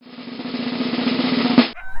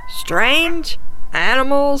Strange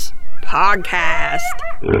Animals Podcast.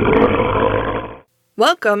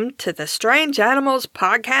 Welcome to the Strange Animals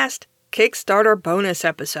Podcast Kickstarter bonus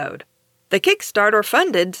episode. The Kickstarter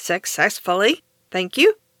funded successfully, thank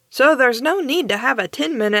you, so there's no need to have a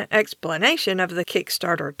 10-minute explanation of the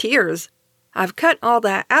Kickstarter tiers. I've cut all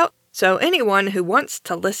that out, so anyone who wants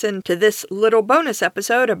to listen to this little bonus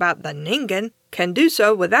episode about the Ningen can do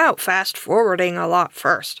so without fast-forwarding a lot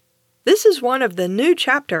first. This is one of the new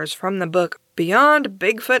chapters from the book Beyond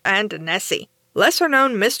Bigfoot and Nessie,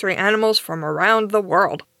 lesser-known mystery animals from around the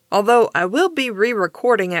world, although I will be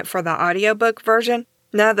re-recording it for the audiobook version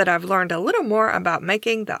now that I've learned a little more about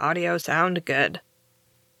making the audio sound good.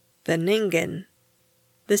 The Ningen.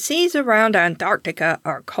 The seas around Antarctica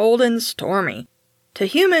are cold and stormy. To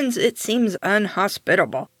humans, it seems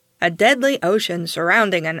unhospitable, a deadly ocean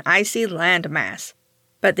surrounding an icy landmass.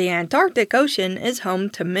 But the Antarctic Ocean is home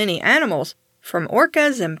to many animals, from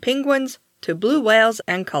orcas and penguins to blue whales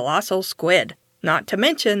and colossal squid, not to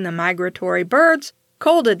mention the migratory birds,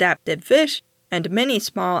 cold-adapted fish, and many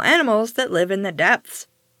small animals that live in the depths.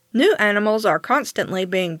 New animals are constantly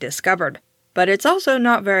being discovered, but it's also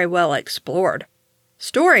not very well explored.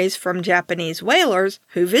 Stories from Japanese whalers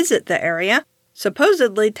who visit the area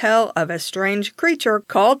supposedly tell of a strange creature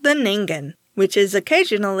called the Ningen, which is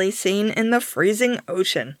occasionally seen in the freezing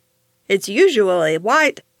ocean. It's usually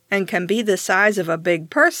white and can be the size of a big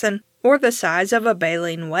person or the size of a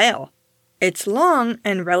baleen whale. It's long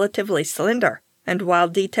and relatively slender, and while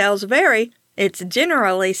details vary, it's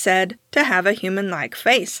generally said to have a human-like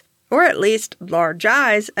face, or at least large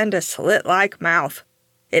eyes and a slit-like mouth.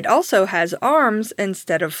 It also has arms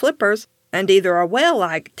instead of flippers, and either a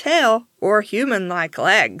whale-like tail or human-like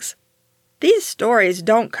legs. These stories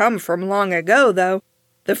don't come from long ago, though.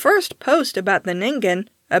 The first post about the Ningen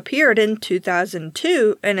appeared in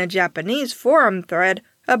 2002 in a Japanese forum thread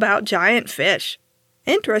about giant fish.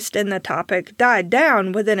 Interest in the topic died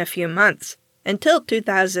down within a few months, until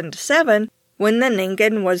 2007, when the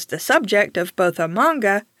Ningen was the subject of both a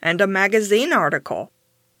manga and a magazine article.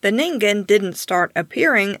 The Ningen didn't start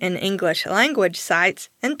appearing in English language sites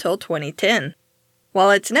until 2010.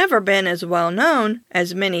 While it's never been as well known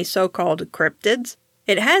as many so-called cryptids,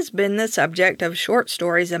 it has been the subject of short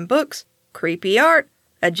stories and books, creepy art,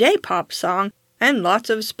 a J-pop song, and lots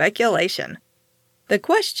of speculation. The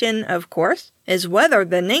question, of course, is whether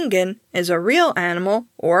the Ningen is a real animal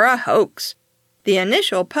or a hoax. The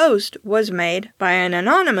initial post was made by an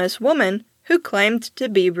anonymous woman who claimed to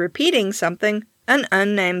be repeating something an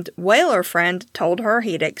unnamed whaler friend told her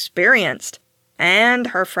he'd experienced. And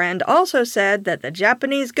her friend also said that the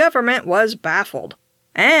Japanese government was baffled,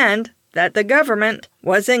 and that the government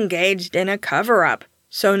was engaged in a cover-up,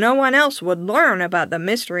 so no one else would learn about the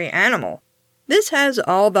mystery animal. This has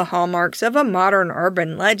all the hallmarks of a modern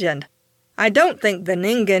urban legend. I don't think the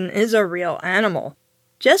Ningen is a real animal.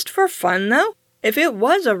 Just for fun, though, if it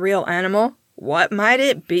was a real animal, what might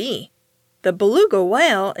it be? The beluga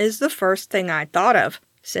whale is the first thing I thought of,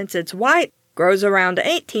 since it's white, grows around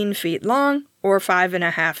 18 feet long, or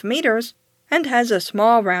 5.5 meters, and has a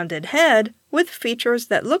small rounded head with features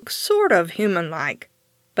that look sort of human-like.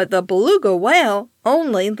 But the beluga whale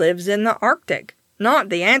only lives in the Arctic, not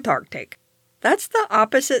the Antarctic. That's the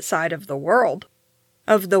opposite side of the world.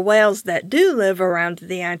 Of the whales that do live around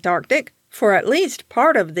the Antarctic, for at least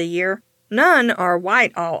part of the year, none are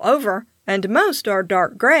white all over, and most are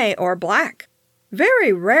dark gray or black.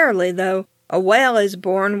 Very rarely, though, a whale is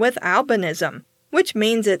born with albinism, which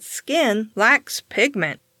means its skin lacks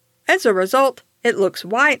pigment. As a result, it looks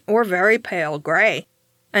white or very pale gray.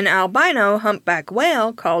 An albino humpback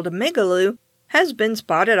whale called Migaloo has been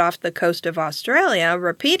spotted off the coast of Australia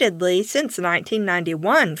repeatedly since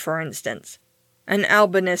 1991, for instance. An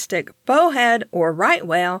albinistic bowhead or right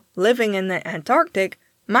whale living in the Antarctic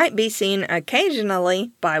might be seen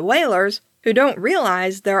occasionally by whalers who don't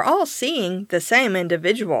realize they're all seeing the same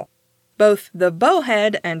individual. Both the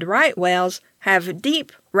bowhead and right whales have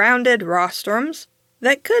deep, rounded rostrums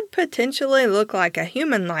that could potentially look like a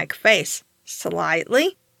human-like face,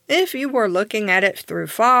 slightly, if you were looking at it through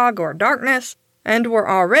fog or darkness and were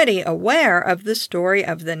already aware of the story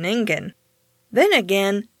of the Ningen. Then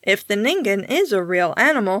again, if the Ningen is a real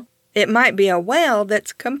animal, it might be a whale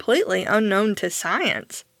that's completely unknown to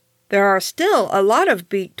science. There are still a lot of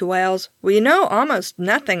beaked whales we know almost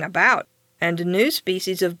nothing about, and new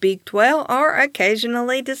species of beaked whale are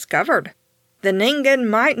occasionally discovered. The Ningen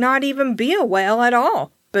might not even be a whale at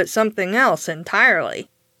all, but something else entirely.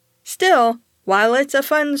 Still, while it's a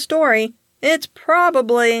fun story, it's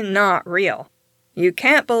probably not real. You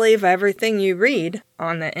can't believe everything you read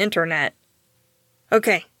on the internet.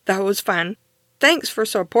 Okay, that was fun. Thanks for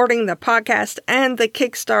supporting the podcast and the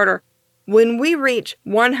Kickstarter. When we reach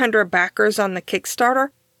 100 backers on the Kickstarter,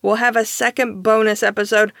 we'll have a second bonus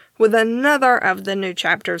episode with another of the new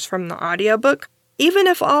chapters from the audiobook, even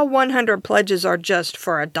if all 100 pledges are just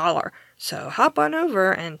for $1. So hop on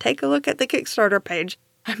over and take a look at the Kickstarter page.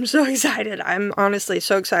 I'm so excited. I'm honestly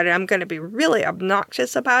so excited. I'm going to be really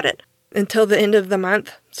obnoxious about it until the end of the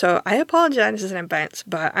month. So I apologize in advance,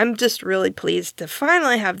 but I'm just really pleased to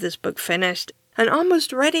finally have this book finished and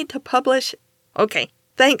almost ready to publish. Okay,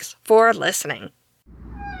 thanks for listening.